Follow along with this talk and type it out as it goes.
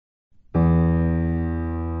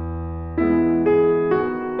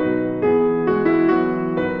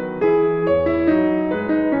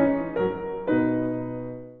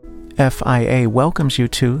FIA welcomes you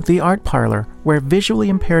to the Art Parlor, where visually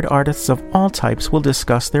impaired artists of all types will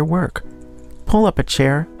discuss their work. Pull up a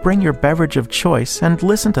chair, bring your beverage of choice, and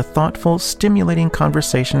listen to thoughtful, stimulating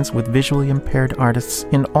conversations with visually impaired artists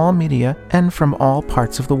in all media and from all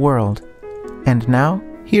parts of the world. And now,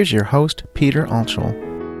 here's your host, Peter Altschul.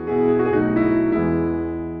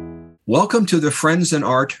 Welcome to the Friends in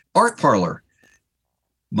Art Parlor.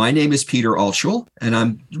 My name is Peter Altschul, and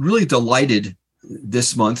I'm really delighted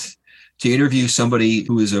this month to interview somebody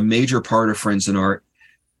who is a major part of Friends in Art,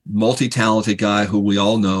 multi-talented guy who we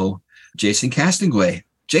all know, Jason Castonguay.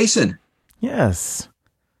 Jason. Yes.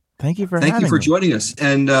 Thank you for joining us.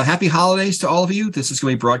 And happy holidays to all of you. This is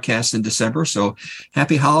going to be broadcast in December. So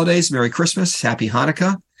happy holidays, Merry Christmas, Happy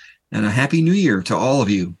Hanukkah, and a Happy New Year to all of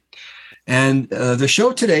you. And the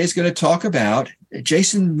show today is going to talk about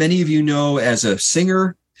Jason. Many of you know as a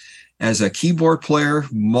singer, as a keyboard player,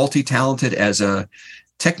 multi-talented, as a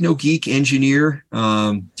techno geek engineer,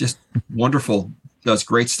 just wonderful, does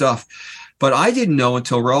great stuff. But I didn't know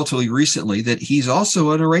until relatively recently that he's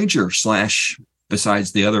also an arranger /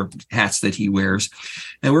 besides the other hats that he wears.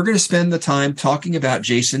 And we're going to spend the time talking about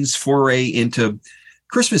Jason's foray into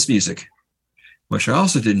Christmas music, which I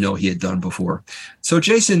also didn't know he had done before. So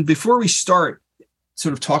Jason, before we start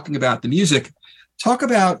sort of talking about the music, talk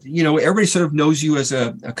about, everybody sort of knows you as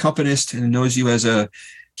a accompanist and knows you as a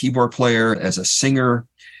keyboard player, as a singer.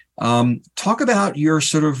 Talk about your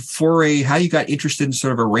sort of foray, how you got interested in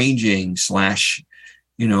sort of arranging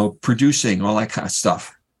 / producing, all that kind of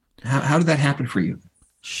stuff. How did that happen for you?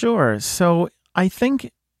 Sure. So I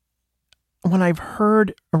think when I've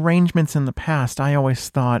heard arrangements in the past, I always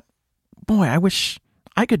thought, boy, I wish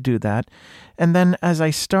I could do that. And then as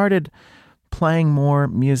I started playing more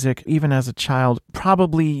music, even as a child,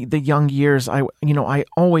 probably the young years, I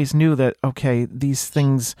always knew that, okay, these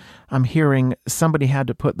things I'm hearing, somebody had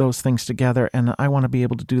to put those things together, and I want to be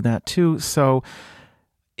able to do that too. So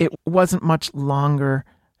it wasn't much longer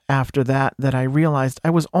after that I realized I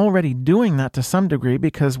was already doing that to some degree,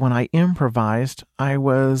 because when I improvised, I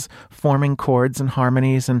was forming chords and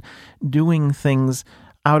harmonies and doing things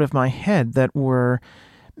out of my head that were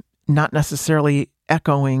not necessarily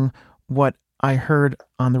echoing what I heard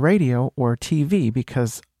on the radio or TV,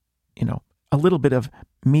 because, a little bit of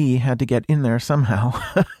me had to get in there somehow.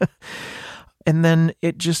 And then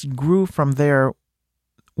it just grew from there,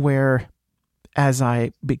 where as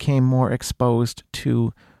I became more exposed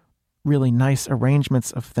to really nice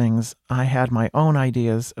arrangements of things, I had my own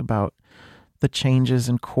ideas about the changes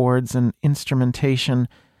in chords and instrumentation.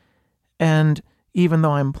 And even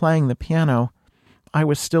though I'm playing the piano, I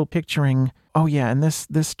was still picturing, oh yeah, and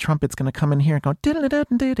this trumpet's going to come in here and go,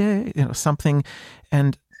 something.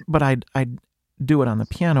 But I'd do it on the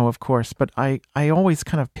piano, of course, but I always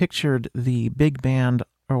kind of pictured the big band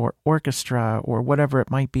or orchestra or whatever it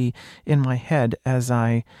might be in my head as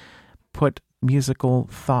I put musical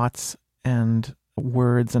thoughts and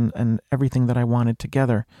words and everything that I wanted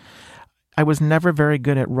together. I was never very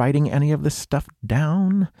good at writing any of this stuff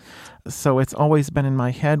down, so it's always been in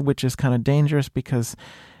my head, which is kind of dangerous because,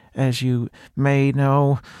 as you may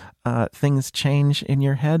know, things change in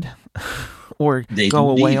your head or they go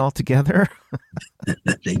away indeed. Altogether.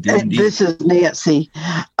 They do indeed. This is Nancy.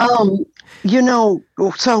 So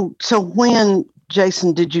when,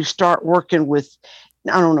 Jason, did you start working with,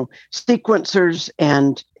 sequencers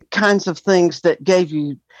and kinds of things that gave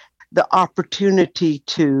you the opportunity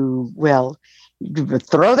to,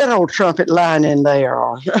 throw that old trumpet line in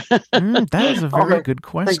there? That is a very good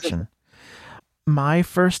question. My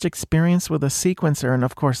first experience with a sequencer, and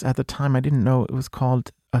of course at the time I didn't know it was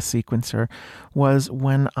called a sequencer, was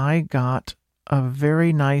when I got a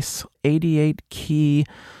very nice 88-key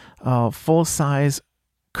full-size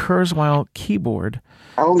Kurzweil keyboard.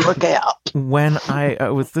 Oh, look out. When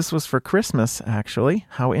this was for Christmas, actually.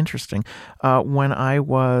 How interesting. When I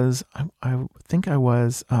think I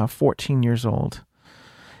was 14 years old.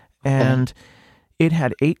 And it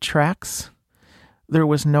had 8 tracks. There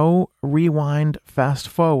was no rewind, fast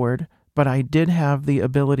forward, but I did have the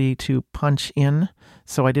ability to punch in,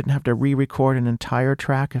 so I didn't have to re-record an entire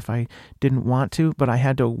track if I didn't want to, but I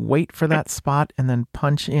had to wait for that spot and then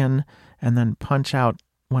punch in and then punch out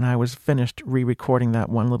when I was finished re-recording that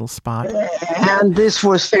one little spot. And this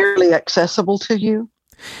was fairly accessible to you?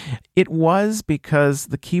 It was, because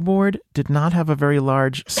the keyboard did not have a very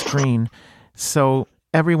large screen, so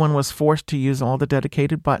everyone was forced to use all the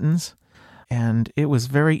dedicated buttons, and it was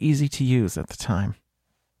very easy to use at the time.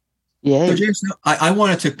 Yeah. So James, I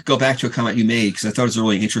wanted to go back to a comment you made because I thought it was a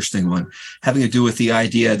really interesting one, having to do with the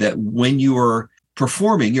idea that when you were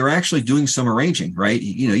performing, you're actually doing some arranging, right?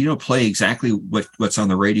 You don't play exactly what's on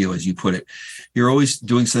the radio, as you put it. You're always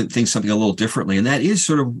doing something a little differently, and that is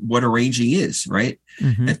sort of what arranging is, right?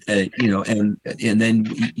 Mm-hmm. And then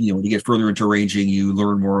when you get further into arranging, you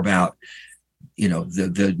learn more about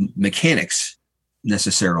the mechanics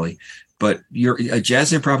necessarily. But a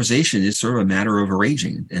jazz improvisation is sort of a matter of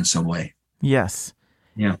arranging in some way. Yes.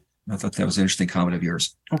 Yeah, I thought that was an interesting comment of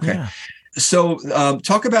yours. Okay. Yeah. So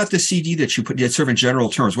talk about the CD that you put, sort of in general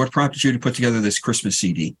terms. What prompted you to put together this Christmas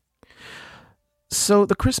CD? So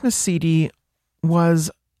the Christmas CD was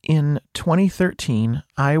in 2013.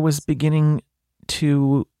 I was beginning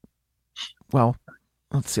to, well,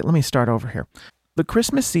 let's see, let me start over here. The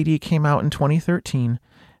Christmas CD came out in 2013,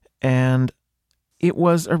 and it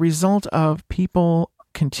was a result of people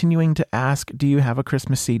continuing to ask, do you have a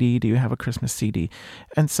Christmas CD? Do you have a Christmas CD?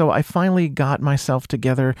 And so I finally got myself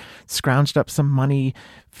together, scrounged up some money,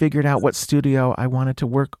 figured out what studio I wanted to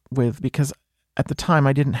work with, because at the time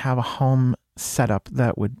I didn't have a home setup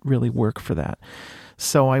that would really work for that.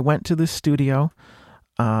 So I went to the studio,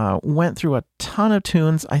 went through a ton of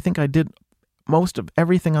tunes. I think I did most of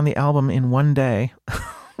everything on the album in one day.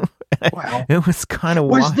 Wow. It was kind of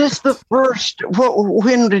Was wild. this the first?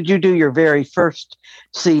 When did you do your very first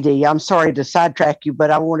CD? I'm sorry to sidetrack you, but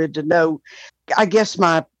I wanted to know. I guess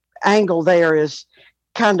my angle there is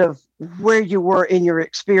kind of where you were in your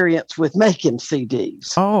experience with making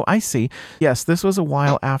CDs. Oh, I see. Yes, this was a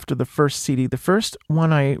while after the first CD. The first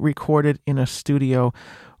one I recorded in a studio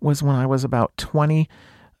was when I was about 20.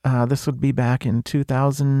 This would be back in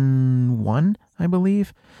 2001, I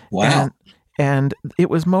believe. Wow. And it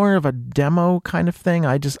was more of a demo kind of thing.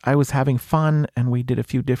 I was having fun, and we did a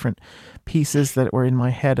few different pieces that were in my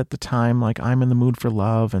head at the time, like I'm in the Mood for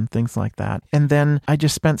Love and things like that. And then I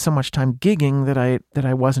just spent so much time gigging that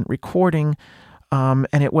I wasn't recording. And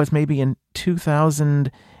it was maybe in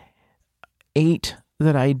 2008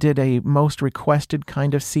 that I did a most requested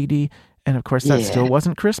kind of CD. And of course, that still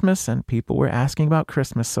wasn't Christmas, and people were asking about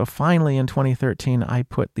Christmas. So finally, in 2013, I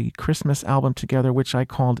put the Christmas album together, which I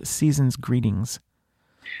called Season's Greetings.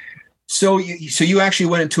 So you actually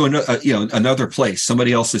went into another place,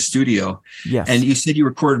 somebody else's studio. Yes. And you said you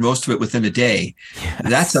recorded most of it within a day. Yes.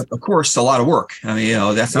 That's, of course, a lot of work. I mean,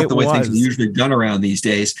 that's not the way things are usually done around these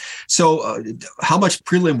days. So how much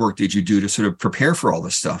prelim work did you do to sort of prepare for all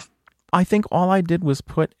this stuff? I think all I did was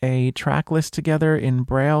put a track list together in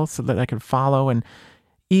Braille so that I could follow. And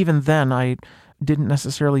even then, I didn't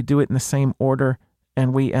necessarily do it in the same order.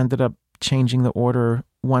 And we ended up changing the order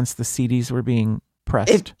once the CDs were being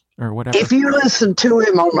pressed or whatever. If you listen to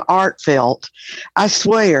him on Artfelt, I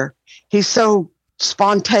swear he's so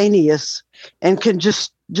spontaneous and can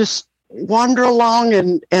just wander along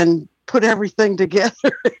and put everything together.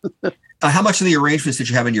 How much of the arrangements did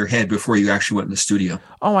you have in your head before you actually went in the studio?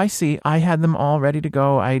 Oh, I see. I had them all ready to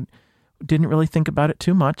go. I didn't really think about it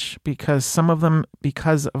too much because some of them,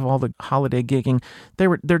 because of all the holiday gigging,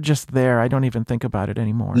 they're just there. I don't even think about it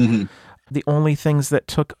anymore. Mm-hmm. The only things that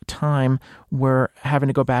took time were having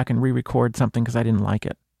to go back and re-record something because I didn't like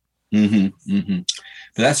it. Mm-hmm. Mm-hmm.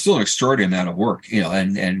 But that's still an extraordinary amount of work,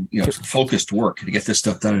 and focused work to get this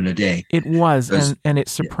stuff done in a day. It was, and it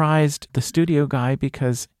surprised the studio guy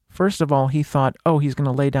because first of all, he thought, oh, he's going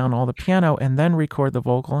to lay down all the piano and then record the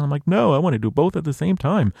vocal. And I'm like, no, I want to do both at the same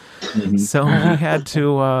time. Mm-hmm. So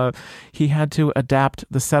he had to adapt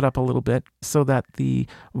the setup a little bit so that the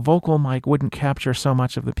vocal mic wouldn't capture so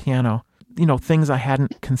much of the piano, things I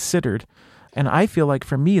hadn't considered. And I feel like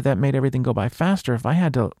for me, that made everything go by faster. If I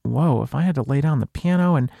had to lay down the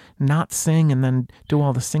piano and not sing and then do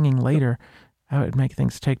all the singing later, that would make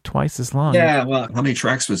things take twice as long. Yeah, well, how many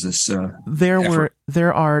tracks was this?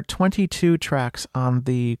 There are 22 tracks on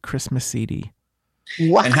the Christmas CD.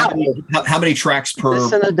 Wow! And how many tracks per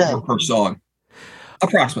song?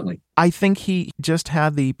 Approximately. I think he just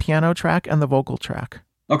had the piano track and the vocal track.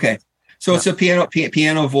 Okay, so it's a piano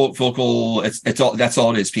vocal. It's all. That's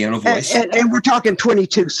all it is. Piano voice. And we're talking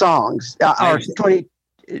 22 songs. Or 20.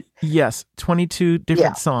 Yes, 22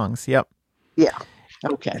 different songs. Yep. Yeah.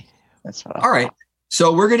 Okay. That's what all right.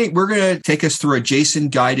 So we're gonna take us through a Jason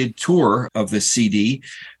guided tour of the CD.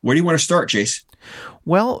 Where do you want to start, Jason?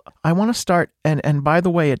 Well, I want to start, and by the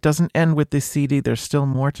way, it doesn't end with this CD. There's still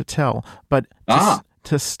more to tell. But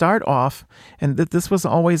to start off, and this was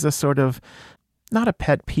always a sort of, not a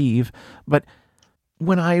pet peeve, but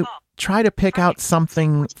when I try to pick out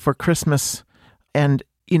something for Christmas, and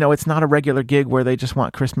it's not a regular gig where they just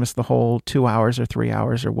want Christmas the whole 2 hours or 3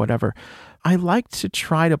 hours or whatever. I like to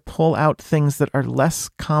try to pull out things that are less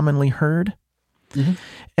commonly heard. Mm-hmm.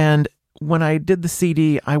 And when I did the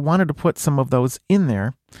CD, I wanted to put some of those in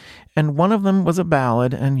there. And one of them was a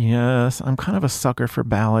ballad. And yes, I'm kind of a sucker for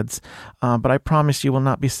ballads. But I promise you will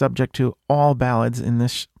not be subject to all ballads in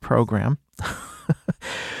this program.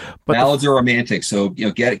 But ballads are romantic. So,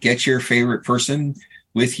 get your favorite person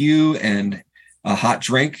with you and a hot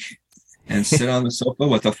drink and sit on the sofa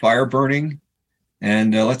with a fire burning.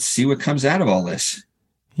 And let's see what comes out of all this.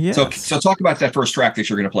 Yes. So talk about that first track that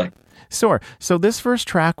you're going to play. Sure. So this first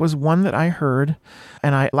track was one that I heard,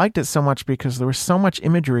 and I liked it so much because there was so much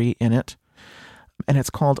imagery in it. And it's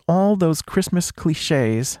called All Those Christmas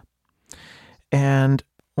Cliches. And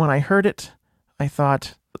when I heard it, I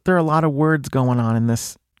thought, there are a lot of words going on in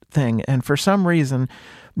this thing. And for some reason,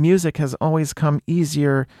 music has always come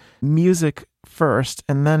easier. Music first,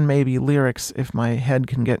 and then maybe lyrics if my head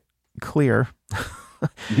can get clear.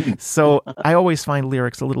 So I always find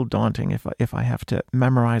lyrics a little daunting if I have to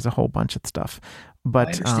memorize a whole bunch of stuff.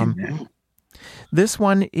 But this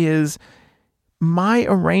one is my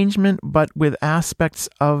arrangement, but with aspects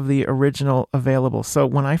of the original available. So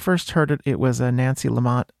when I first heard it, it was a Nancy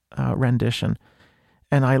Lamont rendition.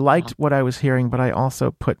 And I liked what I was hearing, but I also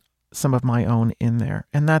put some of my own in there.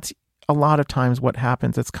 And that's a lot of times what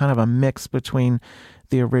happens. It's kind of a mix between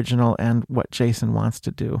the original and what Jason wants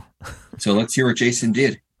to do. So let's hear what Jason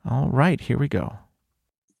did. All right, here we go.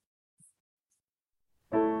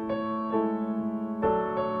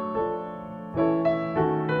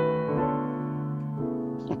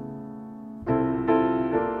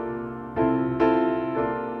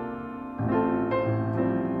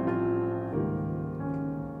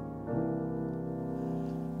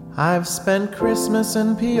 I've spent Christmas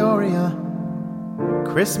in Peoria,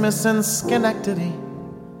 Christmas in Schenectady,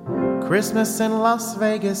 Christmas in Las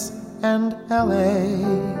Vegas and LA.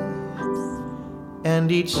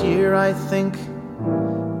 And each year I think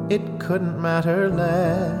it couldn't matter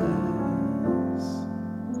less.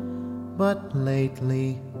 But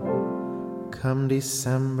lately, come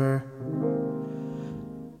December,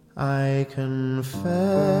 I confess,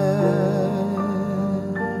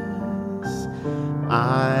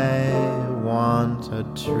 I want a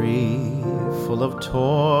tree full of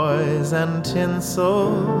toys and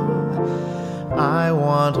tinsel. I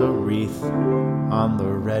want a wreath on the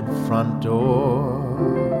red front door.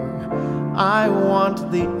 I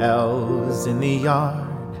want the elves in the yard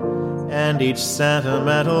and each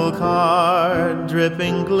sentimental card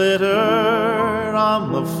dripping glitter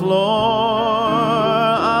on the floor.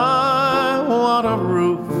 I want a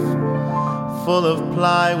roof full of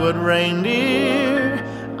plywood reindeer.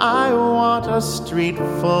 I want a street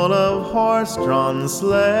full of horse-drawn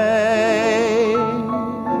sleighs.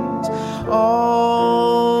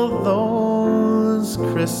 All those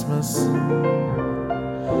Christmas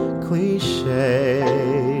cliches.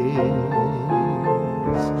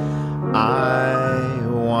 I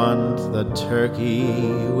want the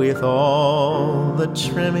turkey with all the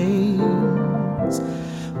trimmings,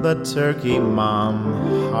 the turkey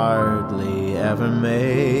Mom hardly ever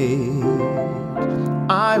made.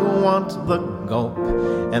 I want the gulp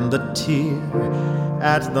and the tear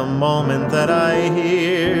at the moment that I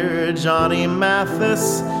hear Johnny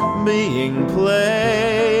Mathis being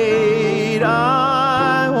played.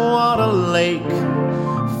 I want a lake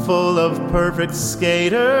full of perfect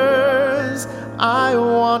skaters. I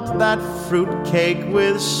want that fruitcake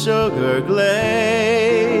with sugar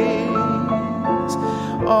glaze.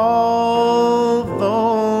 All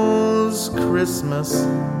those Christmas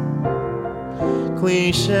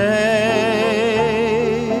cliches,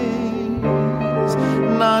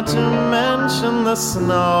 not to mention the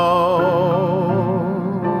snow,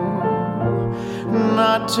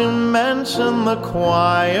 not to mention the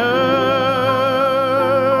choir,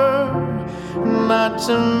 not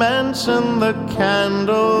to mention the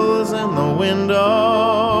candles in the window,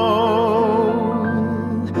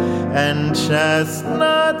 and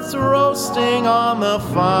chestnuts roasting on the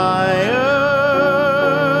fire.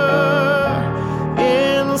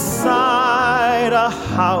 Inside a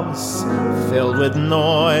house filled with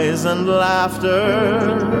noise and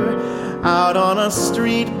laughter, out on a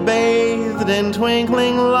street bathed in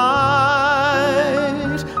twinkling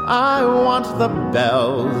light. I want the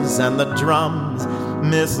bells and the drums,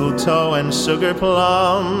 mistletoe and sugar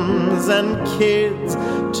plums, and kids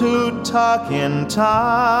to tuck in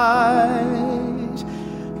tight.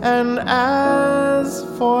 And as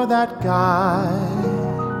for that guy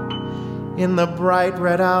in the bright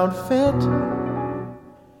red outfit,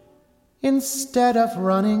 instead of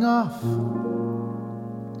running off,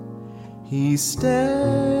 he stays.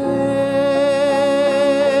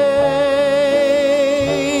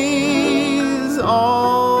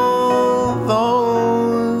 All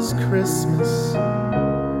those Christmas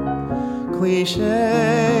cliches.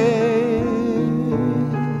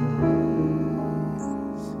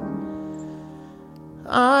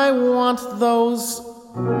 I want those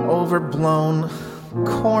overblown,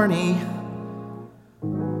 corny,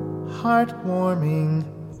 heartwarming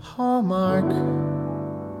Hallmark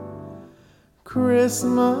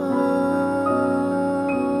Christmas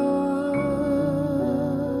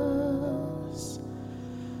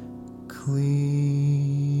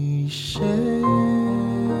cliches.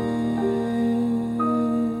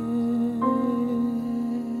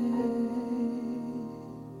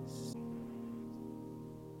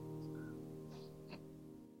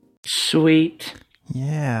 Sweet.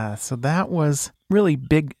 Yeah, so that was really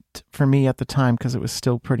big for me at the time because it was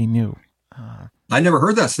still pretty new. I never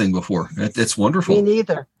heard that thing before. It's wonderful. Me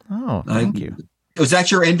neither. Oh, thank you. Was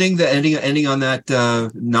that your ending? The ending on that,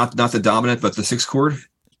 not the dominant, but the 6th chord?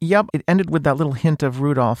 Yep, it ended with that little hint of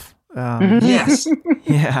Rudolph. Yes.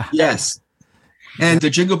 Yeah. Yes. And the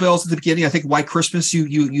jingle bells at the beginning, I think White Christmas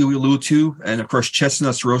you allude to, and of course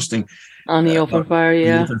chestnuts roasting On the open fire,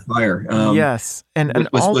 yeah. The open fire. Yes, and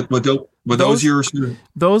were those yours?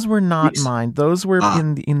 Those were not Yes. mine. Those were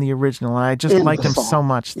in the original, and I just In liked the them song. so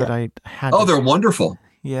much that I had. Oh, they're wonderful.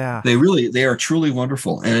 Yeah. They are truly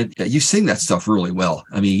wonderful, and you sing that stuff really well.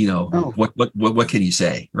 I mean, Oh. what can you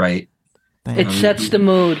say, right? It sets the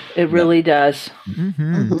mood. It really does.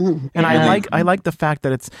 Mm-hmm. Mhm. And Yeah. I like the fact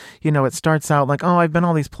that it's, it starts out like, oh, I've been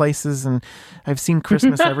all these places and I've seen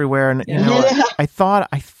Christmas everywhere, and Yeah. I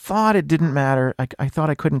thought it didn't matter. I thought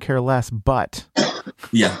I couldn't care less, but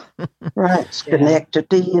Yeah, Right.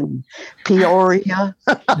 Schenectady and Peoria.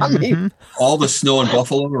 I mean, Mhm. all the snow in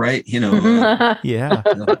Buffalo, right? Yeah.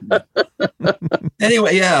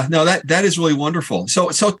 Anyway, yeah, no, that is really wonderful. So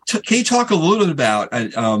can you talk a little bit about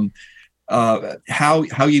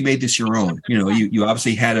how you made this your own? You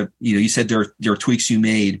obviously had you said there are tweaks you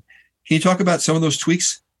made. Can you talk about some of those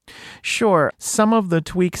tweaks? Sure. Some of the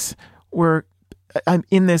tweaks were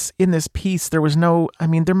in this piece. There was no. I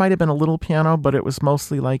mean, there might have been a little piano, but it was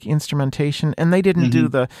mostly like instrumentation, and they didn't do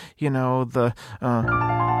the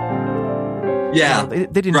Yeah, they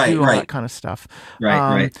didn't do all that kind of stuff.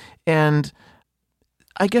 right. And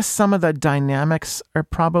I guess some of the dynamics are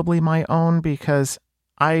probably my own because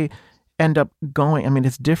I end up going. I mean,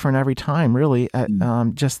 it's different every time, really.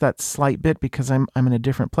 Just that slight bit because I'm in a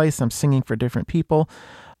different place. I'm singing for different people.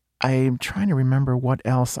 I'm trying to remember what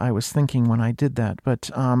else I was thinking when I did that,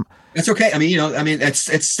 but That's okay. I mean, it's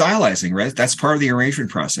stylizing, right? That's part of the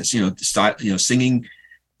arrangement process. Singing,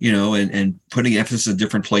 and putting emphasis in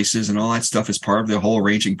different places and all that stuff is part of the whole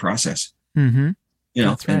arranging process. mm-hmm.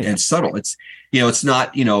 That's right. and subtle. It's it's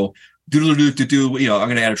not do. I'm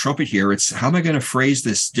going to add a trumpet here. It's how am I going to phrase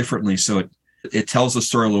this differently so it tells the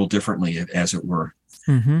story a little differently, as it were.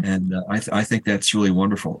 Mm-hmm. And I think that's really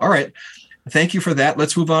wonderful. All right. Thank you for that.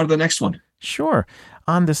 Let's move on to the next one. Sure.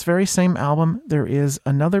 On this very same album, there is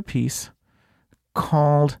another piece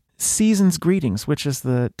called Season's Greetings, which is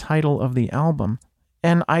the title of the album.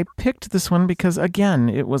 And I picked this one because, again,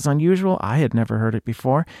 it was unusual. I had never heard it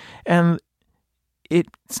before. And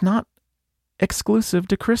it's not exclusive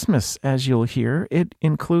to Christmas, as you'll hear. It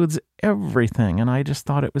includes everything. And I just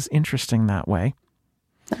thought it was interesting that way.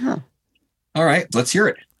 uh-huh. All right. Let's hear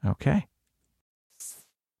it. Okay.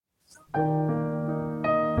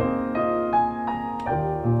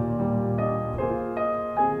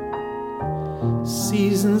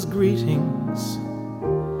 Season's greetings,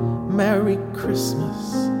 Merry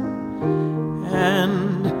Christmas,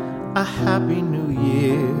 and a Happy New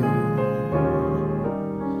Year.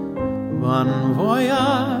 Bon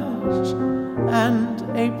voyage and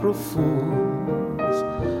April Fools,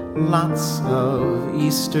 lots of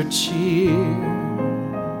Easter cheer.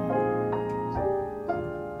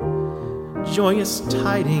 Joyous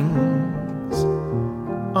tidings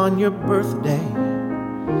on your birthday,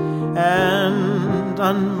 and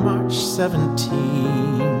on March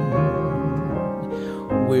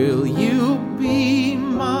 17 will you be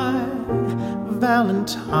my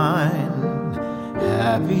Valentine?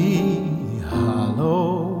 Happy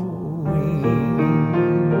Halloween.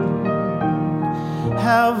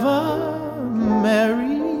 Have a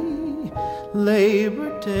merry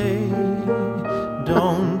Labor Day.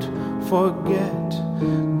 Don't forget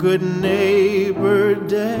Good Neighbor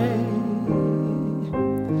Day.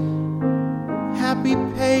 Happy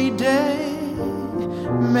Payday,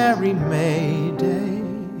 Merry May Day.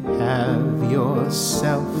 Have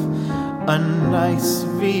yourself a nice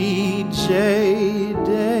VJ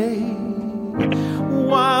Day.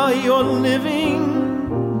 While you're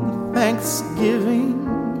living, Thanksgiving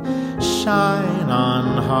shine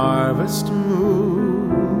on Harvest Moon.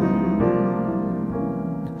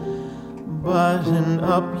 button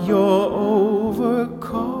up your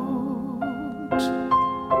overcoat.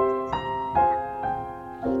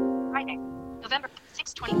 Friday, November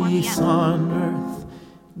 6:24 Peace p.m. on earth,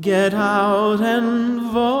 get out and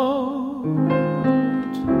vote,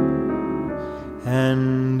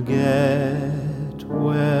 and get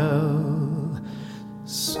well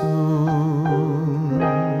soon.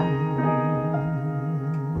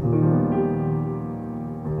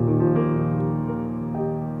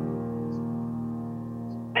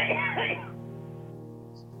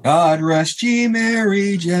 God rest ye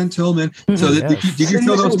merry gentlemen. So Yes. did you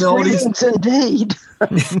throw those melodies? Indeed.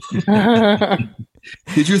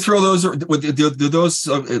 Did you throw those? Do those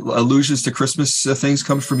allusions to Christmas things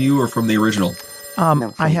come from you or from the original?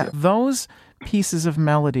 No, I have those pieces of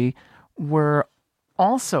melody were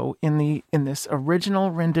also in this original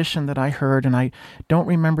rendition that I heard, and I don't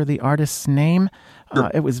remember the artist's name. Sure.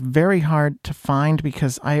 It was very hard to find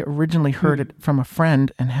because I originally heard it from a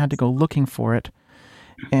friend and had to go looking for it,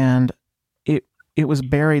 and it was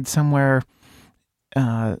buried somewhere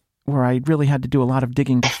where I really had to do a lot of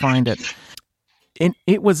digging to find it.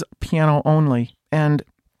 It was piano only, and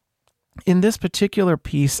in this particular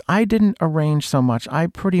piece, I didn't arrange so much. I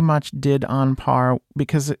pretty much did on par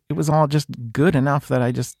because it was all just good enough that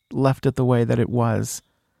I just left it the way that it was.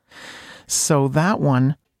 So that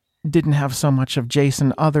one didn't have so much of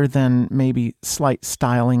Jason other than maybe slight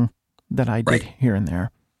styling that I did here and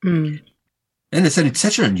there. Mm. And it's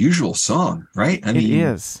such an unusual song, right? I mean, It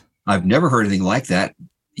is. I've never heard anything like that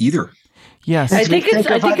either. Yes. I think it's.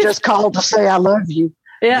 I just called to say I love you.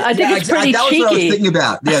 Yeah, I think it's pretty that was cheeky. what I was thinking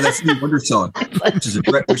about. Yeah, that's the Wonder song, which is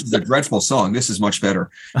a dreadful song. This is much better.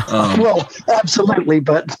 Well, absolutely,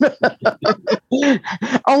 but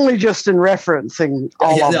only just in referencing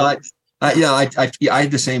all of it. I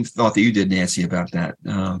had the same thought that you did, Nancy, about that.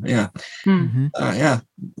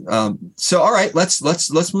 So, all right,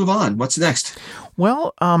 let's move on. What's next?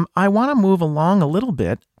 Well, I want to move along a little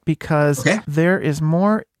bit because there is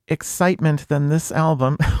more excitement than this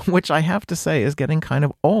album, which I have to say is getting kind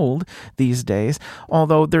of old these days,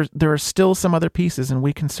 although there are still some other pieces and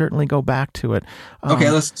we can certainly go back to it.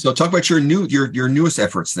 So talk about your newest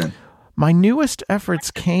efforts then. My newest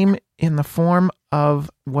efforts came in the form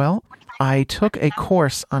of, well, I took a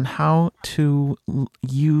course on how to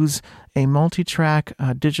use a multi-track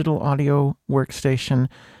digital audio workstation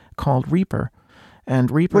called Reaper.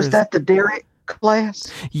 And Reaper Was that the Derek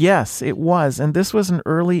class? Yes, it was. And this was an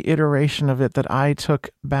early iteration of it that I took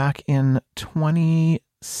back in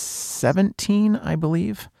 2017, I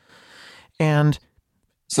believe. And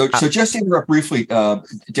so just to interrupt briefly,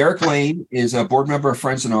 Derek Lane is a board member of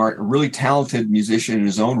Friends in Art, a really talented musician in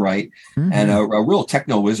his own right, and a real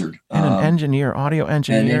techno wizard. And an engineer, audio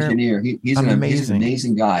engineer. He's an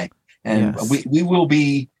amazing guy. And we will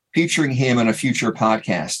be featuring him in a future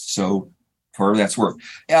podcast. So for that's worth.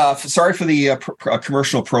 Sorry for the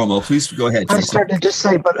commercial promo. Please go ahead. I started to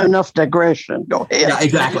say, but enough digression. Go ahead. Yeah,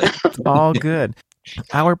 exactly. All good.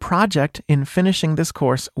 Our project in finishing this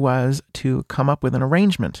course was to come up with an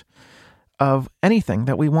arrangement of anything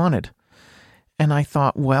that we wanted. And I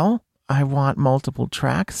thought, well, I want multiple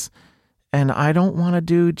tracks, and I don't want to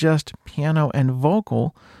do just piano and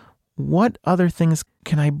vocal. What other things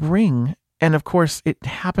can I bring? And of course, it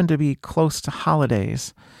happened to be close to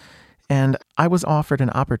holidays. And I was offered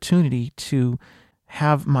an opportunity to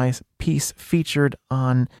have my piece featured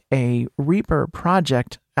on a Reaper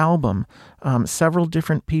project album. Several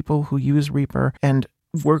different people who use Reaper and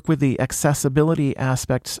work with the accessibility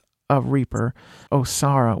aspects of Reaper,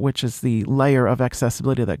 Osara, which is the layer of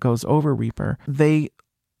accessibility that goes over Reaper. They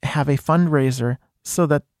have a fundraiser so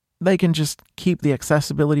that they can just keep the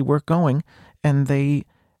accessibility work going, and they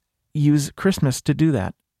use Christmas to do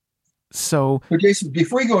that. So, Jason,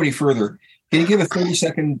 before you go any further, can you give a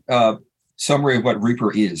 30-second summary of what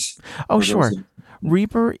Reaper is? Oh, sure.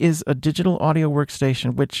 Reaper is a digital audio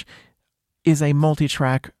workstation, which is a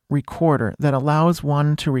multi-track recorder that allows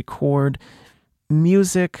one to record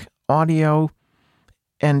music, audio,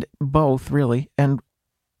 and both, really, and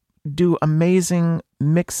do amazing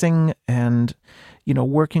mixing and,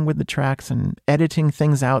 working with the tracks and editing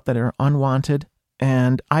things out that are unwanted.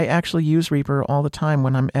 And I actually use Reaper all the time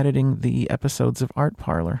when I'm editing the episodes of Art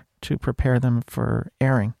Parlor to prepare them for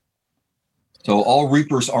airing. So all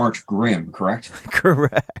Reapers aren't grim, correct?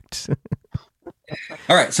 Correct.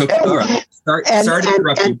 All right. So sorry to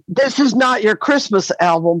interrupt you. This is not your Christmas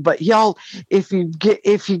album, but y'all, if you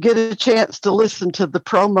get a chance to listen to the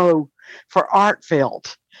promo for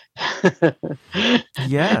Artfelt,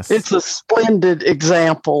 yes, it's a splendid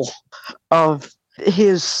example of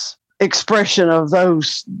his expression of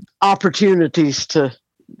those opportunities to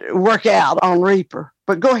work out on Reaper.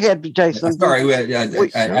 But go ahead, Jason. Sorry,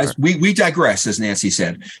 we digress, as Nancy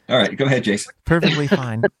said. All right, go ahead, Jason. Perfectly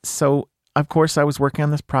fine. So, of course, I was working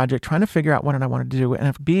on this project, trying to figure out what I wanted to do.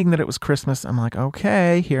 And being that it was Christmas, I'm like,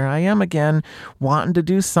 okay, here I am again, wanting to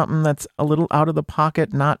do something that's a little out of the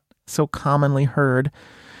pocket, not so commonly heard.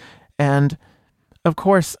 And, of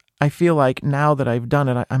course, I feel like now that I've done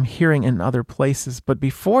it, I'm hearing in other places. But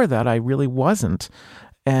before that, I really wasn't.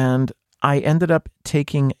 And I ended up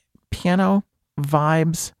taking piano,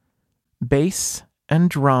 vibes, bass, and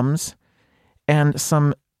drums, and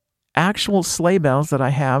some actual sleigh bells that I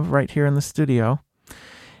have right here in the studio.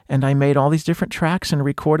 And I made all these different tracks and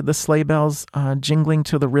recorded the sleigh bells jingling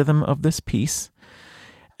to the rhythm of this piece.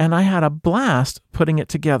 And I had a blast putting it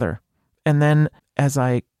together. And then as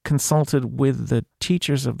I consulted with the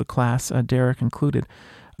teachers of the class, Derek included,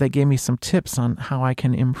 they gave me some tips on how I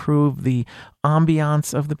can improve the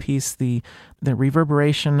ambiance of the piece, the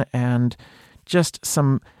reverberation, and just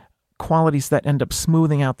some qualities that end up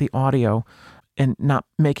smoothing out the audio and not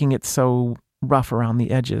making it so rough around the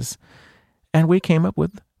edges. And we came up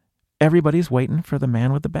with Everybody's Waiting for the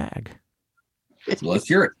Man with the Bag. So let's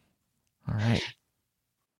hear it. All right.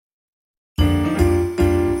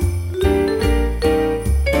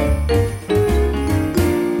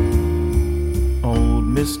 Old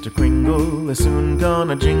Mr. Kringle is soon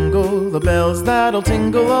gonna jingle the bells that'll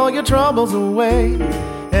tingle all your troubles away.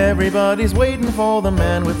 Everybody's waiting for the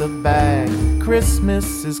man with the bag.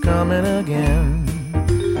 Christmas is coming again.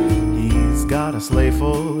 He's got a sleigh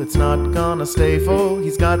full, it's not gonna stay full.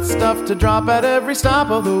 He's got stuff to drop at every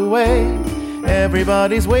stop of the way.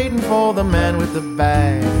 Everybody's waiting for the man with the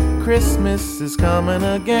bag. Christmas is coming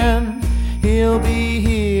again. He'll be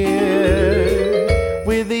here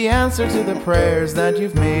with the answer to the prayers that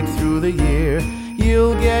you've made through the year.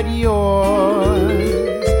 You'll get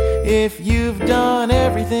yours if you've done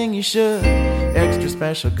everything you should. Extra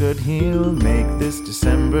special good, he'll make this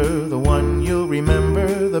December the one you'll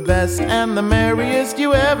remember, the best and the merriest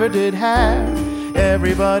you ever did have.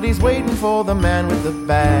 Everybody's waiting for the man with the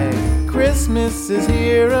bag. Christmas is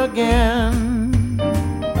here again.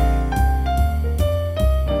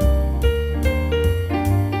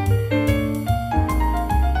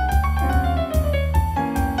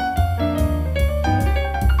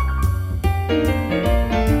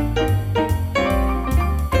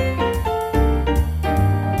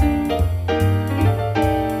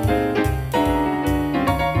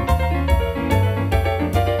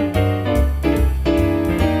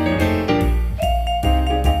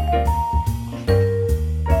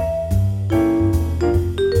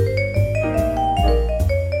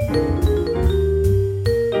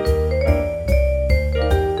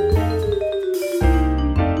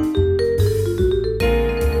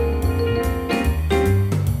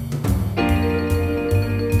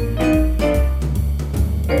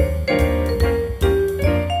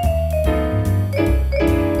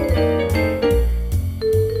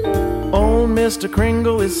 Mr.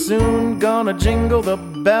 Kringle is soon gonna jingle the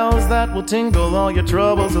bells that will tingle all your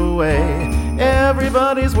troubles away.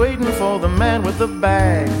 Everybody's waiting for the man with the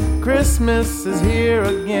bag. Christmas is here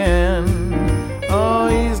again. Oh,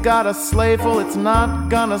 he's got a sleigh full, it's not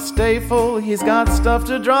gonna stay full. He's got stuff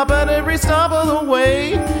to drop at every stop of the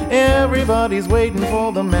way. Everybody's waiting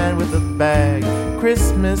for the man with the bag.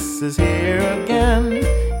 Christmas is here again.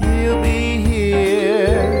 He'll be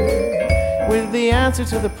here with the answer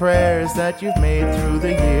to the prayers that you've made through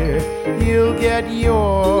the year. You'll get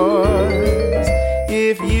yours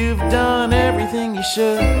if you've done everything you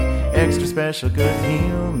should. Extra special good,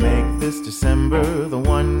 he'll make this December the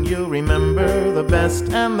one you'll remember, the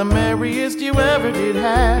best and the merriest you ever did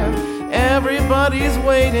have. Everybody's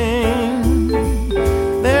waiting,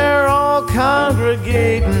 they're all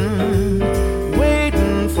congregating,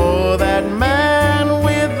 waiting for that man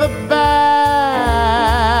with the bag.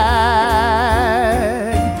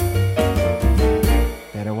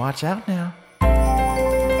 Better watch out now.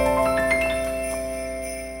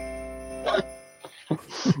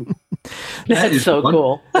 That's so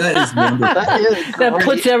cool. That is wonderful. That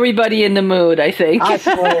puts everybody in the mood, I think. I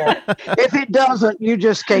swear. If it doesn't, you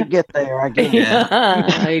just can't get there, I guess. Yeah,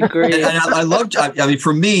 I agree. And I loved. I mean,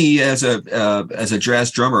 for me as a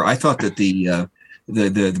jazz drummer, I thought that the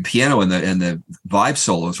piano and the vibe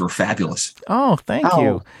solos were fabulous. Oh, thank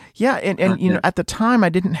you. Yeah, and you know, at the time I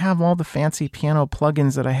didn't have all the fancy piano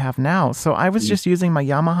plugins that I have now, so I was just using my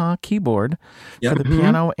Yamaha keyboard for the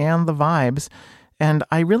piano and the vibes. And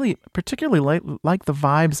I really particularly like the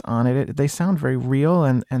vibes on it. They sound very real,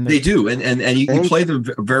 and they do. And you play them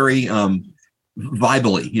very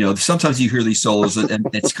vibily. Sometimes you hear these solos and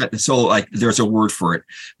it's kind of solo, like there's a word for it,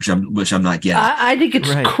 which I'm not getting. I think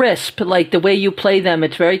it's crisp, like the way you play them.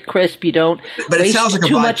 It's very crisp. You don't. But it sounds like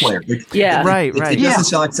a vibe player. Right. It doesn't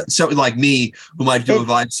sound like something like me who might do a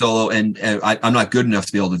vibe solo, and I'm not good enough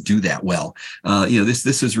to be able to do that well.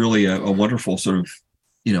 This is really a wonderful sort of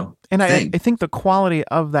And I thing. think the quality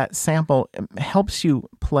of that sample helps you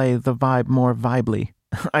play the vibe more vibely.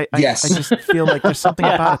 I just feel like there's something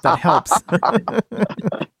about it that helps.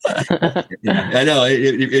 I know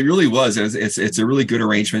it really was. It's a really good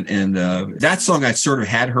arrangement, and that song I sort of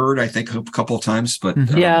had heard, I think, a couple of times, but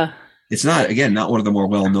it's not one of the more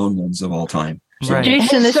well-known ones of all time. So. Right.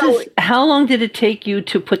 Jason, how long did it take you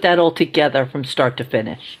to put that all together from start to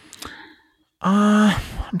finish?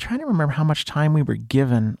 I'm trying to remember how much time we were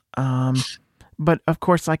given. But of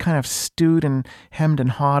course, I kind of stewed and hemmed and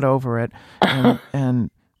hawed over it, and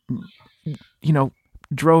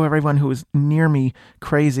drove everyone who was near me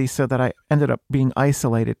crazy, so that I ended up being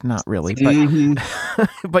isolated. Not really, but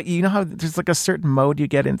but you know how there's like a certain mode you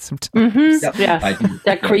get in sometimes. Mm-hmm. Yeah,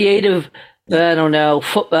 that creative. I don't know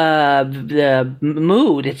the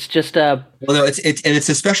mood. It's just it's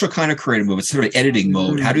a special kind of creative mode. It's sort of editing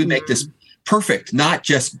mode. How do we make this perfect? Not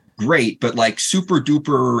just great, but like super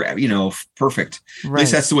duper, perfect. Right. At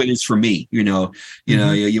least that's the way it is for me. You want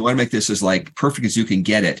to make this as like perfect as you can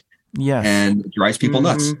get it. Yes. And it drives people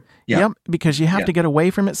nuts. Yeah. Yep, because you have to get away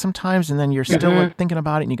from it sometimes, and then you're still like, thinking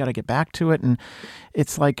about it, and you got to get back to it, and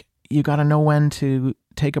it's like you got to know when to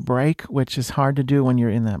take a break, which is hard to do when you're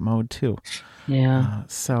in that mode too. Yeah.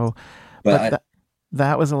 But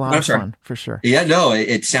that was a lot of fun for sure. Yeah, no,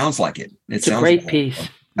 it sounds like it. It's a great piece.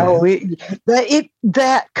 Oh,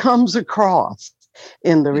 that comes across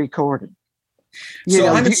in the recording.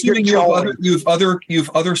 I'm assuming you have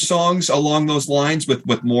other songs along those lines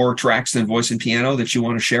with more tracks than voice and piano that you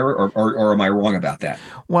want to share, or am I wrong about that?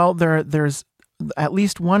 Well, there's at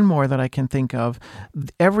least one more that I can think of.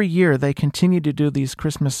 Every year they continue to do these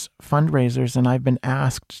Christmas fundraisers, and I've been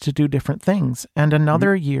asked to do different things. And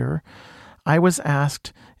another year I was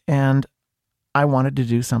asked, and I wanted to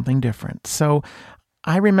do something different. So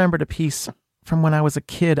I remembered a piece from when I was a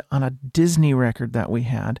kid on a Disney record that we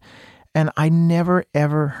had, and I never,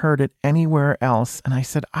 ever heard it anywhere else. And I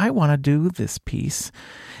said, I want to do this piece.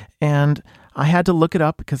 And I had to look it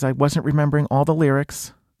up because I wasn't remembering all the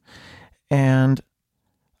lyrics. And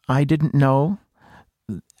I didn't know.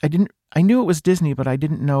 I knew it was Disney, but I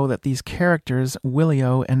didn't know that these characters,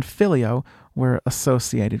 Willio and Filio, were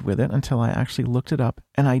associated with it until I actually looked it up.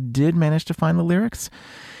 And I did manage to find the lyrics.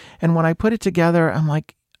 And when I put it together, I'm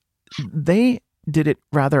like, they did it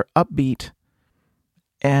rather upbeat.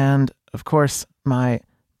 And of course, my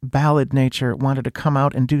ballad nature wanted to come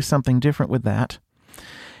out and do something different with that.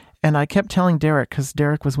 And I kept telling Derek, because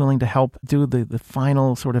Derek was willing to help do the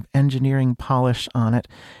final sort of engineering polish on it.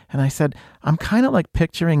 And I said, I'm kind of like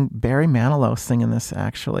picturing Barry Manilow singing this,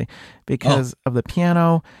 actually, because of the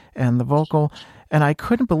piano and the vocal. And I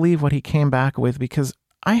couldn't believe what he came back with, because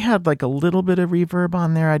I had like a little bit of reverb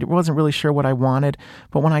on there. I wasn't really sure what I wanted.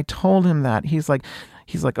 But when I told him that, he's like,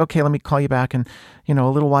 okay, let me call you back. And, a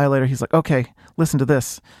little while later, he's like, okay, listen to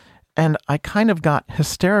this. And I kind of got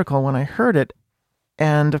hysterical when I heard it.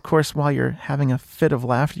 And of course, while you're having a fit of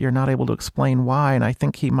laughter, you're not able to explain why. And I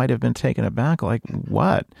think he might have been taken aback, like,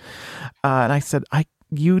 what? And I said,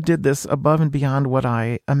 you did this above and beyond what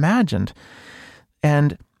I imagined.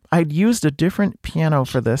 And I'd used a different piano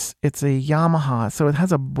for this. It's a Yamaha, so it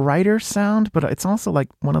has a brighter sound, but it's also like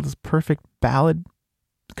one of those perfect ballad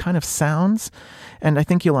kind of sounds. And I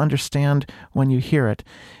think you'll understand when you hear it.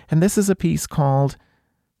 And this is a piece called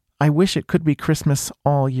I Wish It Could Be Christmas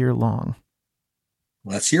All Year Long.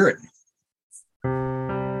 Let's hear it.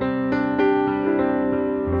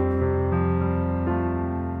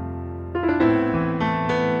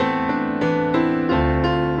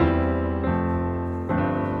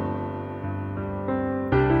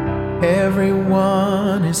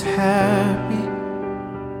 Everyone is happy,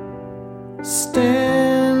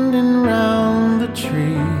 standing round the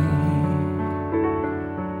tree,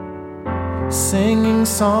 singing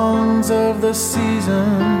songs of the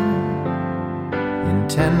season in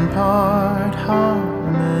 10-part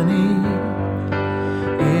harmony.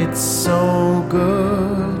 It's so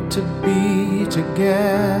good to be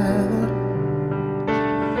together.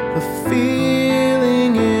 The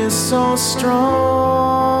feeling is so strong.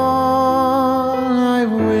 I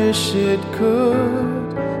wish it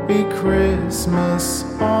could be Christmas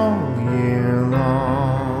all year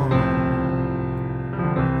long.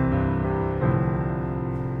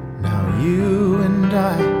 Now you and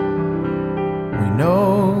I, we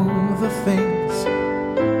know the things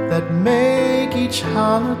that make each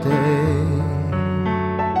holiday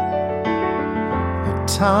a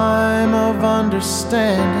time of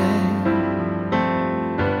understanding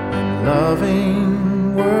and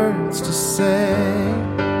loving words to say.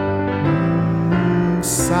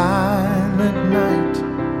 Silent night,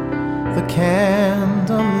 the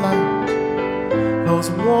candlelight,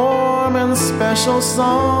 those warm and special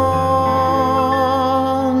songs.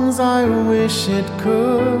 I wish it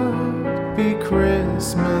could be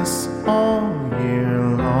Christmas all year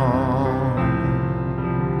long.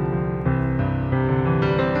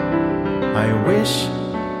 I wish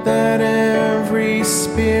that every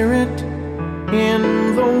spirit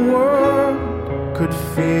in the world could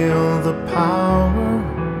feel the power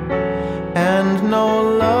and know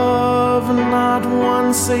love not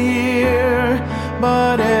once a year,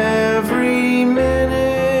 but every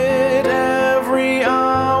minute, every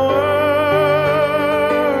hour.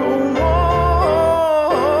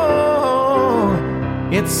 Whoa,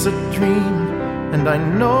 it's a dream, and I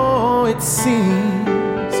know it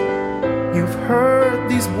seems you've heard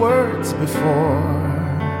these words before.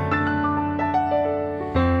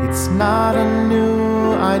 It's not a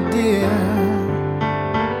new idea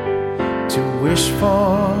to wish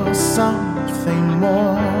for something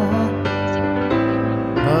more.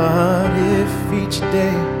 But if each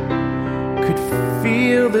day could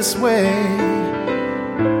feel this way,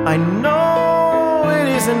 I know it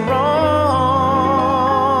isn't wrong.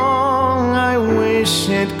 I wish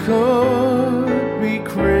it could be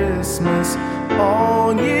Christmas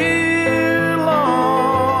all year long.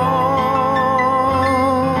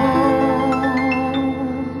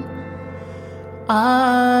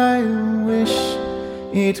 I wish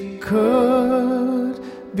it could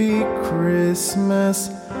be Christmas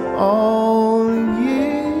all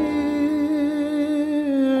year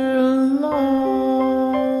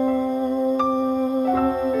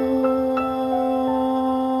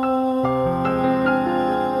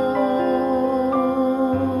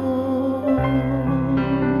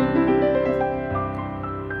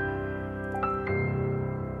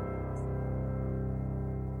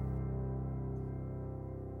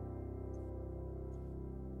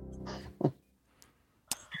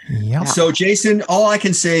Yep. So, Jason, all I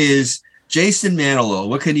can say is Jason Manilow.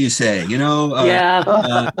 What can you say? You know,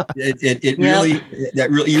 it really,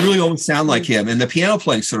 you really almost sound like him, and the piano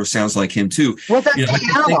playing sort of sounds like him too. Well, that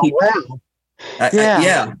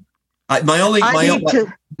piano,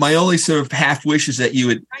 My only sort of half wish is that you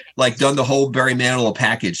had like done the whole Barry Manilow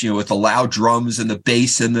package, you know, with the loud drums and the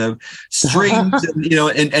bass and the strings, and, you know,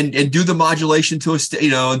 and do the modulation to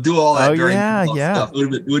and do all that. Stuff.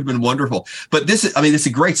 It would have been wonderful. But it's a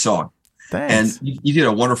great song. Thanks. And you did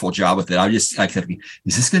a wonderful job with it. I kept thinking,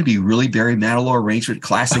 is this going to be really Barry Manilow arrangement?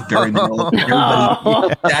 Classic Barry Manilow.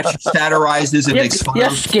 Everybody satirizes and makes fun of.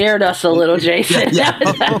 You scared us a little, Jason.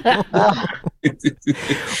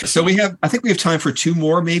 So I think we have time for two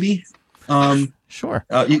more, maybe. Sure.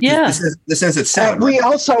 This says it's sound. We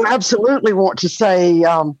also absolutely want to say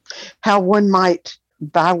how one might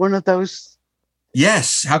buy one of those.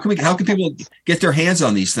 Yes. How can people get their hands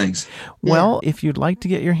on these things? Well, if you'd like to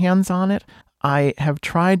get your hands on it, I have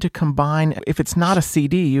tried to combine. If it's not a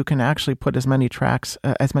CD, you can actually put as many tracks,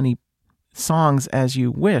 as many songs as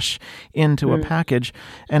you wish into a package.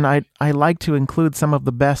 And I like to include some of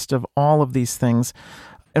the best of all of these things.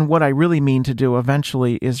 And what I really mean to do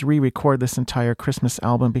eventually is re-record this entire Christmas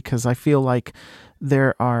album, because I feel like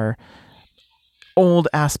there are old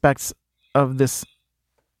aspects of this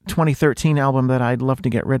 2013 album that I'd love to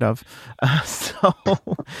get rid of. And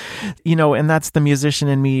that's the musician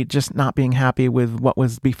in me just not being happy with what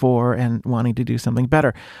was before and wanting to do something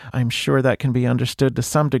better. I'm sure that can be understood to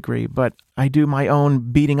some degree, but I do my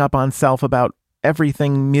own beating up on self about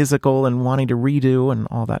everything musical and wanting to redo and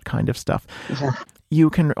all that kind of stuff. Yeah. You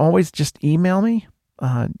can always just email me,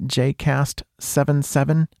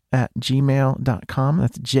 jcast77@gmail.com.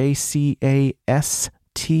 That's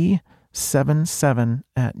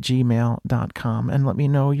JCAST77@gmail.com, and let me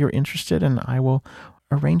know you're interested, and I will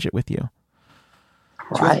arrange it with you.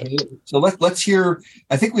 Right. So let's hear.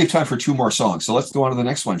 I think we have time for two more songs. So let's go on to the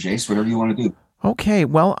next one, Jace. Whatever you want to do. Okay.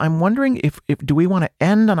 Well, I'm wondering if do we want to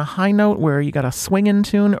end on a high note where you got a swinging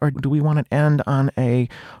tune, or do we want to end on a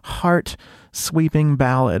heart-sweeping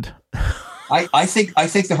ballad? I think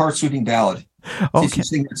the heart-sweeping ballad. Okay. Since you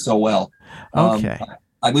sing it so well. Okay.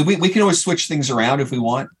 I mean, we can always switch things around if we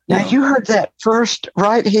want. Now, you heard that first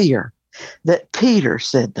right here, that Peter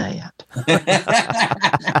said that.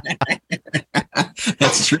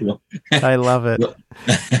 That's true. I love it.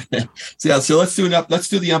 So let's do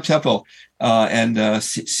the up tempo and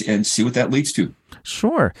see what that leads to.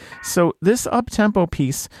 Sure. So this up-tempo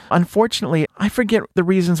piece, unfortunately, I forget the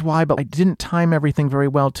reasons why, but I didn't time everything very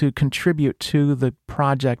well to contribute to the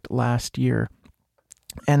project last year.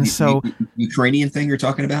 And so Ukrainian thing you're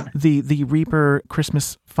talking about? The Reaper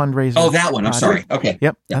Christmas fundraiser. Oh, that one. I'm project. sorry. Okay.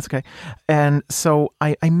 Yep, that's okay. And so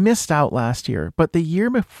I missed out last year, but the year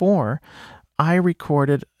before I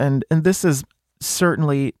recorded, and this is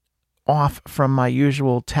certainly off from my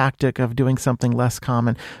usual tactic of doing something less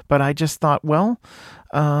common, but I just thought, well,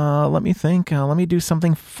 let me think, let me do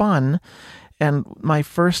something fun. And my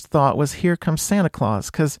first thought was, Here Comes Santa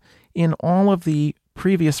Claus, because in all of the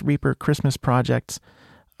previous Reaper Christmas projects,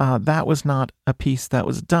 that was not a piece that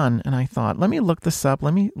was done. And I thought, let me look this up,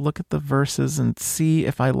 let me look at the verses and see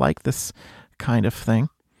if I like this kind of thing.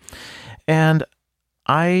 And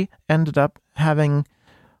I ended up having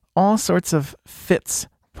all sorts of fits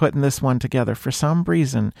putting this one together. For some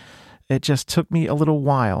reason, it just took me a little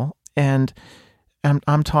while, and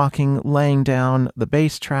I'm talking laying down the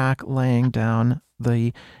bass track, laying down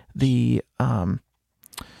the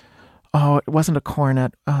it wasn't a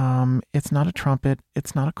cornet, it's not a trumpet,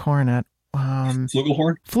 it's not a cornet,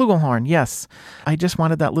 Flugelhorn? Flugelhorn, yes. I just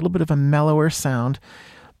wanted that little bit of a mellower sound.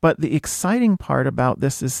 But the exciting part about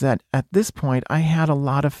this is that at this point, I had a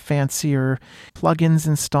lot of fancier plugins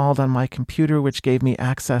installed on my computer, which gave me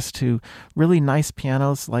access to really nice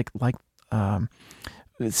pianos, like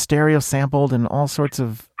stereo sampled and all sorts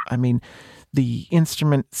of, the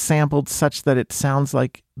instrument sampled such that it sounds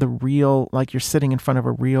like like you're sitting in front of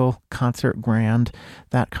a real concert grand,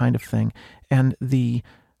 that kind of thing. And the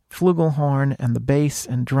flugelhorn and the bass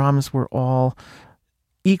and drums were all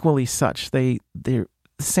equally such. They're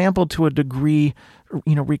sampled to a degree,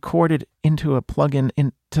 recorded into a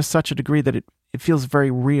plugin to such a degree that it feels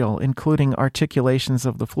very real, including articulations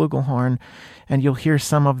of the flugelhorn, and you'll hear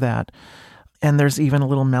some of that. And there's even a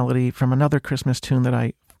little melody from another Christmas tune that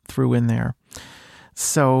I threw in there.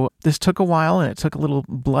 So this took a while, and it took a little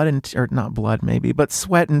not blood maybe, but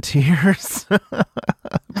sweat and tears.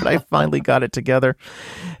 But I finally got it together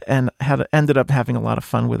and ended up having a lot of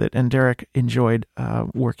fun with it. And Derek enjoyed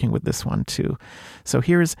working with this one too. So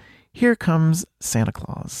Here Comes Santa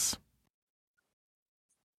Claus.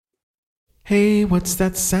 Hey, what's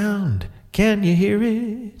that sound? Can you hear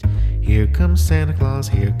it? Here comes Santa Claus,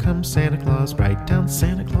 right down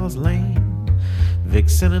Santa Claus Lane.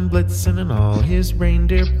 Vixen and Blitzen and all his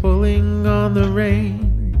reindeer pulling on the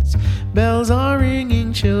reins. Bells are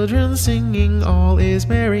ringing, children singing, all is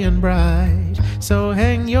merry and bright. So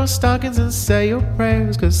hang your stockings and say your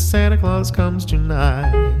prayers, 'cause Santa Claus comes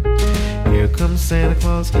tonight. Here comes Santa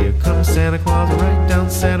Claus, right down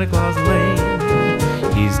Santa Claus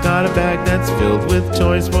Lane. He's got a bag that's filled with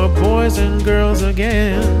toys for boys and girls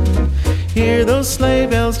again. Hear those sleigh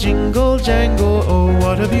bells jingle, jangle, oh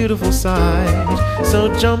what a beautiful sight.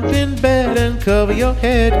 So jump in bed and cover your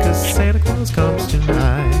head, 'cause Santa Claus comes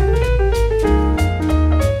tonight.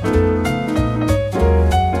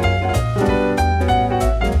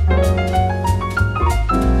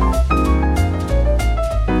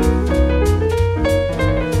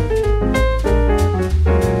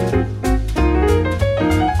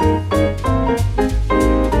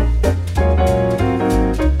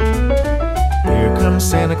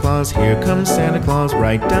 Here comes Santa Claus,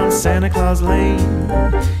 right down Santa Claus Lane.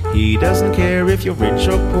 He doesn't care if you're rich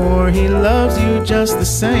or poor, he loves you just the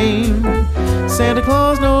same. Santa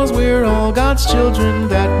Claus knows we're all God's children,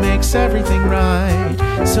 that makes everything right.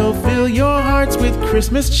 So fill your hearts with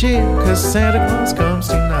Christmas cheer, 'cause Santa Claus comes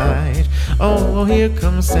tonight. Oh, here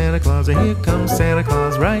comes Santa Claus,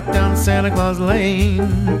 right down Santa Claus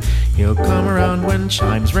Lane. He'll come around when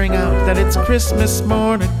chimes ring out that it's Christmas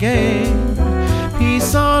morn again.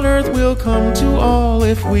 Peace on earth will come to all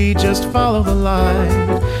if we just follow the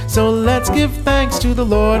light. So let's give thanks to the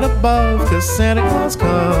Lord above, 'cause Santa Claus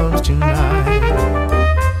comes tonight.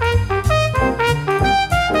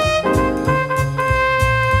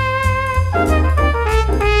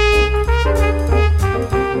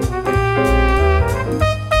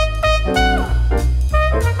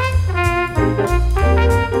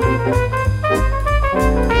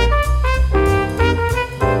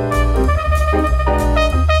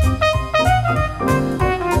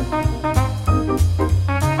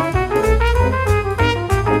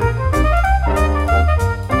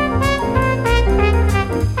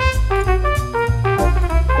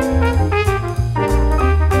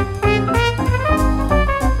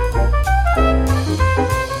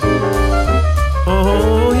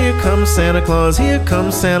 Here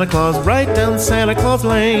comes Santa Claus, right down Santa Claus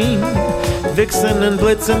Lane. Vixen and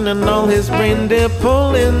Blitzen and all his reindeer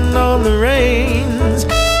pulling on the reins.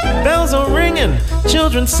 Bells are ringing,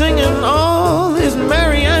 children singing, all is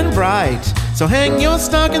merry and bright. So hang your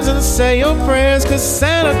stockings and say your prayers, 'cause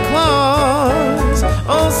Santa Claus,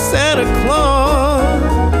 oh Santa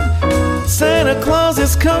Claus, Santa Claus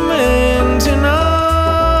is coming tonight.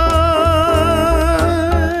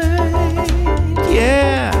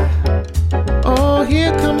 Yeah, oh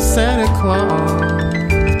here comes Santa Claus.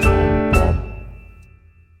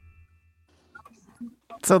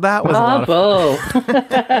 So that was bravo.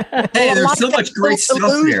 Hey, there's so much great stuff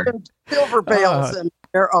there. Silver bells in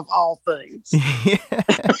there of all things.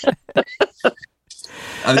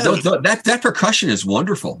 That percussion is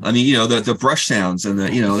wonderful. I mean, the brush sounds and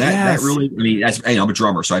that really. I mean, I'm a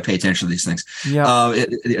drummer, so I pay attention to these things. Yeah,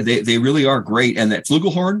 they really are great. And that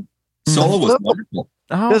flugelhorn solo was wonderful.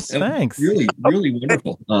 Oh, thanks. Really, really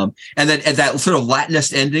wonderful. And that sort of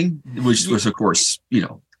Latinist ending, which was, of course,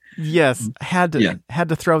 Yes, had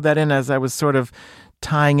to throw that in as I was sort of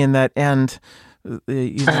tying in that end.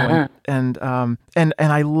 And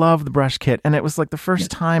I love the brush kit, and it was like the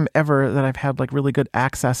first time ever that I've had like really good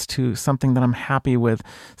access to something that I'm happy with.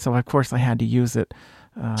 So of course I had to use it.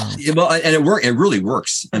 And it worked. It really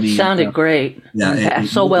works. I mean, it sounded great. Yeah,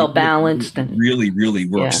 so well balanced, and really, really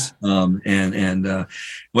works. Yeah.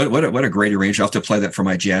 What a great arrangement! I'll have to play that for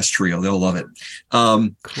my jazz trio. They'll love it.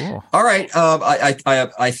 Cool. All right.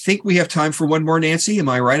 I think we have time for one more, Nancy. Am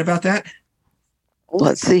I right about that?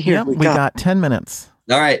 Let's see here. Yeah, we got 10 minutes.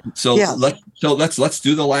 All right. So let's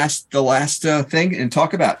do the last thing and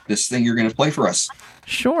talk about this thing you're going to play for us.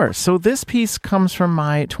 Sure. So this piece comes from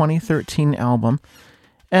my 2013 album.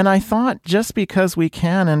 And I thought just because we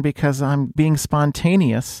can and because I'm being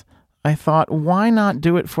spontaneous, I thought, why not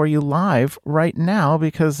do it for you live right now?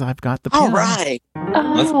 Because I've got the piano. All right.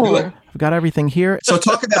 Let's do it. I've got everything here. So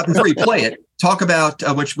talk about, before you play it, talk about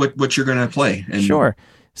what you're going to play. And sure.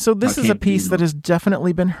 So this is a piece that has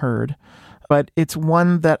definitely been heard, but it's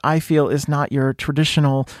one that I feel is not your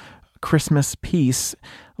traditional Christmas piece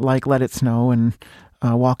like Let It Snow and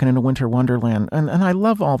Walking in a Winter Wonderland. And I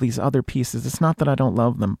love all these other pieces. It's not that I don't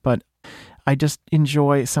love them, but I just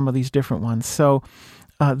enjoy some of these different ones. So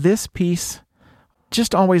this piece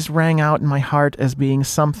just always rang out in my heart as being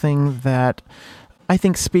something that I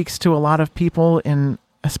think speaks to a lot of people in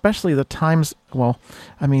especially the times. Well,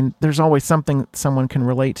 I mean, there's always something someone can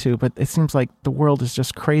relate to, but it seems like the world is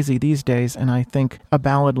just crazy these days. And I think a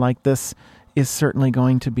ballad like this is certainly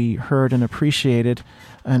going to be heard and appreciated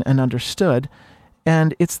and understood.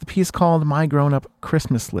 And it's the piece called My Grown-Up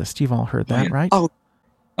Christmas List. You've all heard that, right? Oh,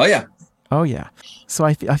 yeah. Oh, yeah. So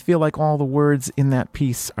I feel like all the words in that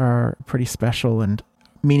piece are pretty special and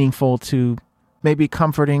meaningful to maybe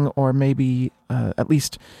comforting or maybe at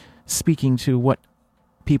least speaking to what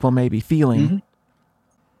people may be feeling. Mm-hmm.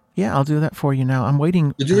 Yeah, I'll do that for you now. I'm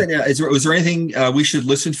waiting. To do that now. Was there anything we should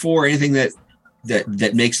listen for? Anything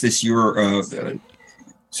that makes this your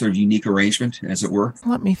sort of unique arrangement, as it were?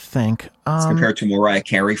 Let me think. As compared to Mariah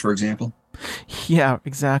Carey, for example? Yeah,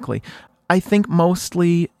 exactly. I think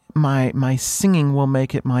mostly my singing will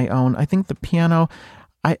make it my own. I think the piano,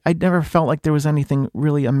 I never felt like there was anything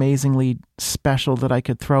really amazingly special that I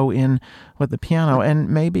could throw in with the piano, and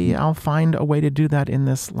maybe I'll find a way to do that in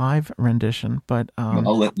this live rendition. But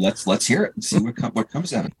let's hear it and see what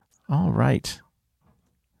comes out of it. All right.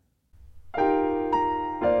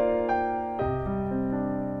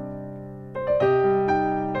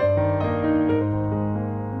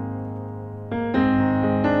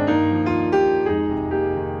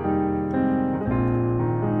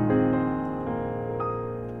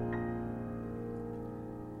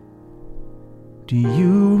 Do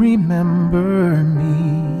you remember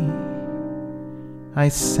me? I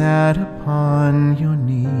sat upon your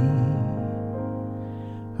knee.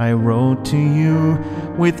 I wrote to you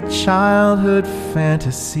with childhood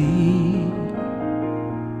fantasy.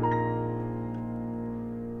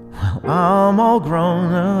 Well, I'm all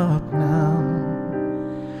grown up now,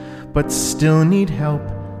 but still need help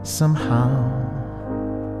somehow.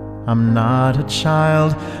 I'm not a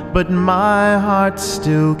child, but my heart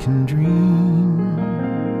still can dream.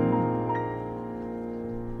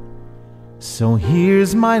 So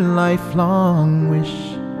here's my lifelong wish,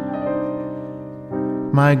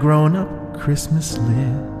 my grown-up Christmas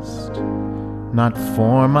list. Not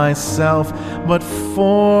for myself, but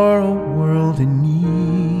for a world in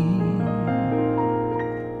need.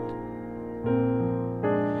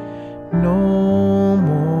 No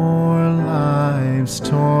more lives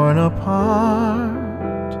torn apart.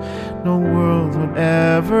 No world would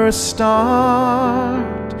ever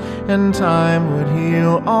start, and time would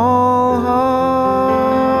heal all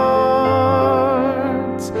hearts.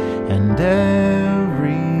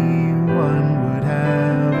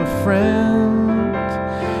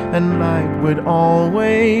 and light would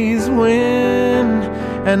always win,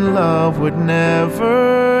 and love would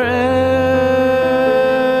never end.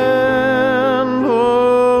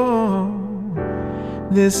 Oh,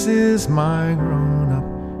 this is my grown-up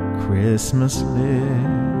Christmas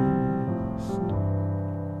list.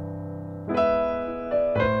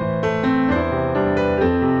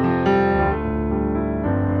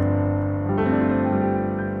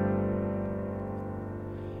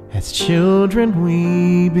 As children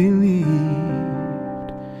we believed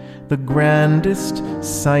the grandest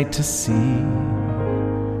sight to see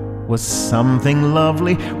was something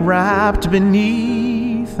lovely wrapped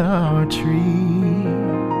beneath our tree.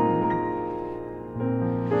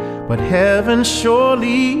 But heaven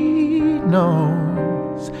surely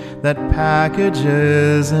knows that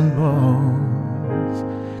packages and bows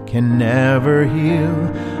can never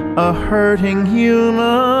heal a hurting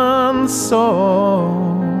human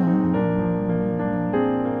soul.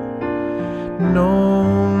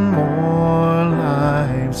 No more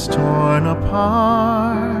lives torn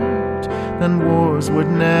apart, then wars would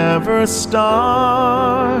never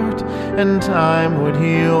start, and time would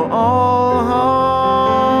heal all hearts,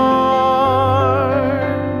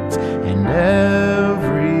 and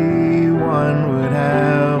everyone would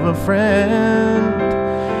have a friend,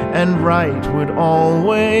 and right would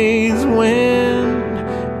always win,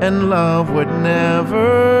 and love would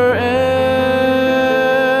never end.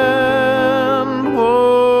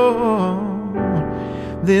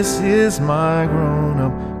 This is my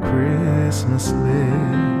grown-up Christmas list.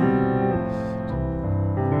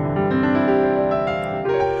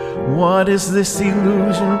 What is this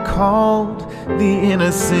illusion called? The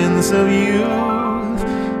innocence of youth.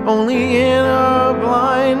 Only in our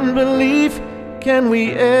blind belief can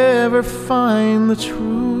we ever find the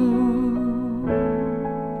truth.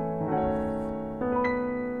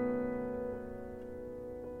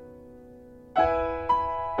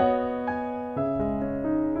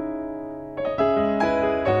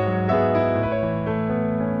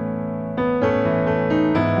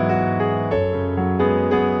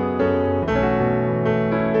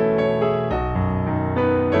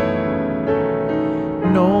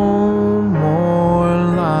 No more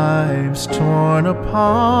lives torn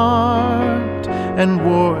apart, and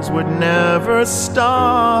wars would never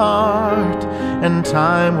start, and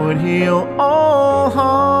time would heal all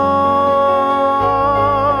hearts,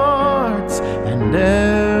 and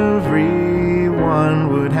everyone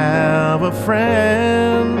would have a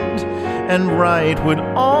friend, and right would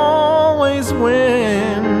always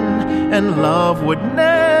win, and love would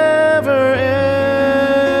never end.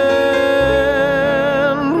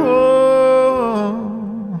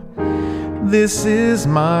 This is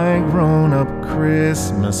my grown-up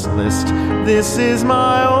Christmas list. This is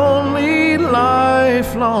my only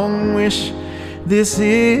lifelong wish. This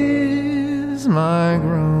is my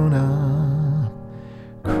grown-up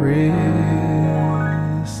Christmas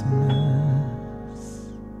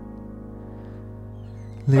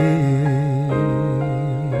list.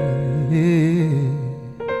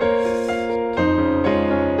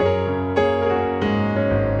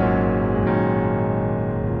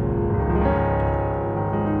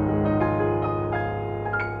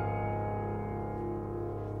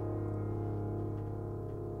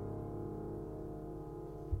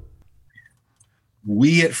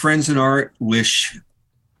 We at Friends in Art wish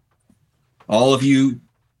all of you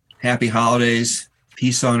happy holidays,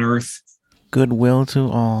 peace on earth, Goodwill to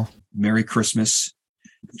all. Merry Christmas.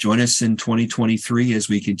 Join us in 2023 as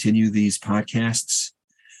we continue these podcasts,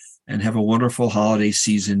 and have a wonderful holiday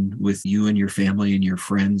season with you and your family and your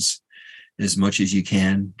friends as much as you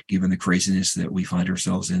can, given the craziness that we find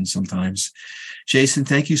ourselves in sometimes. Jason,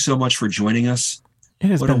 thank you so much for joining us. It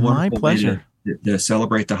has been my pleasure to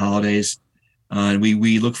celebrate the holidays. And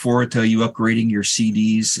we look forward to you upgrading your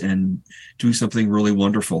CDs and doing something really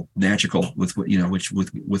wonderful, magical with what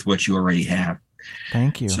with what you already have.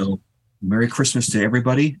 Thank you. So, Merry Christmas to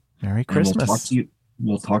everybody. Merry Christmas. And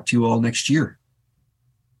we'll talk to you all next year.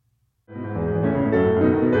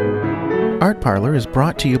 Art Parlor is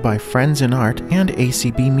brought to you by Friends in Art and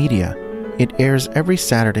ACB Media. It airs every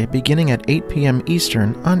Saturday beginning at 8 p.m.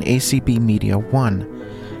 Eastern on ACB Media 1.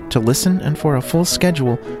 To listen and for a full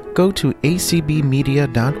schedule, go to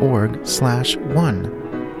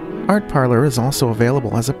acbmedia.org/1. Art Parlor is also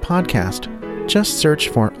available as a podcast. Just search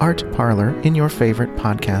for Art Parlor in your favorite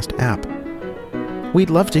podcast app. We'd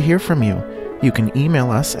love to hear from you. You can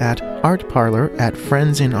email us at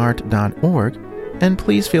artparlor@friendsinart.org, and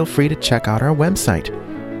please feel free to check out our website,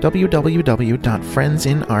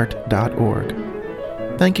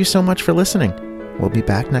 www.friendsinart.org. Thank you so much for listening. We'll be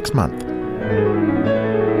back next month.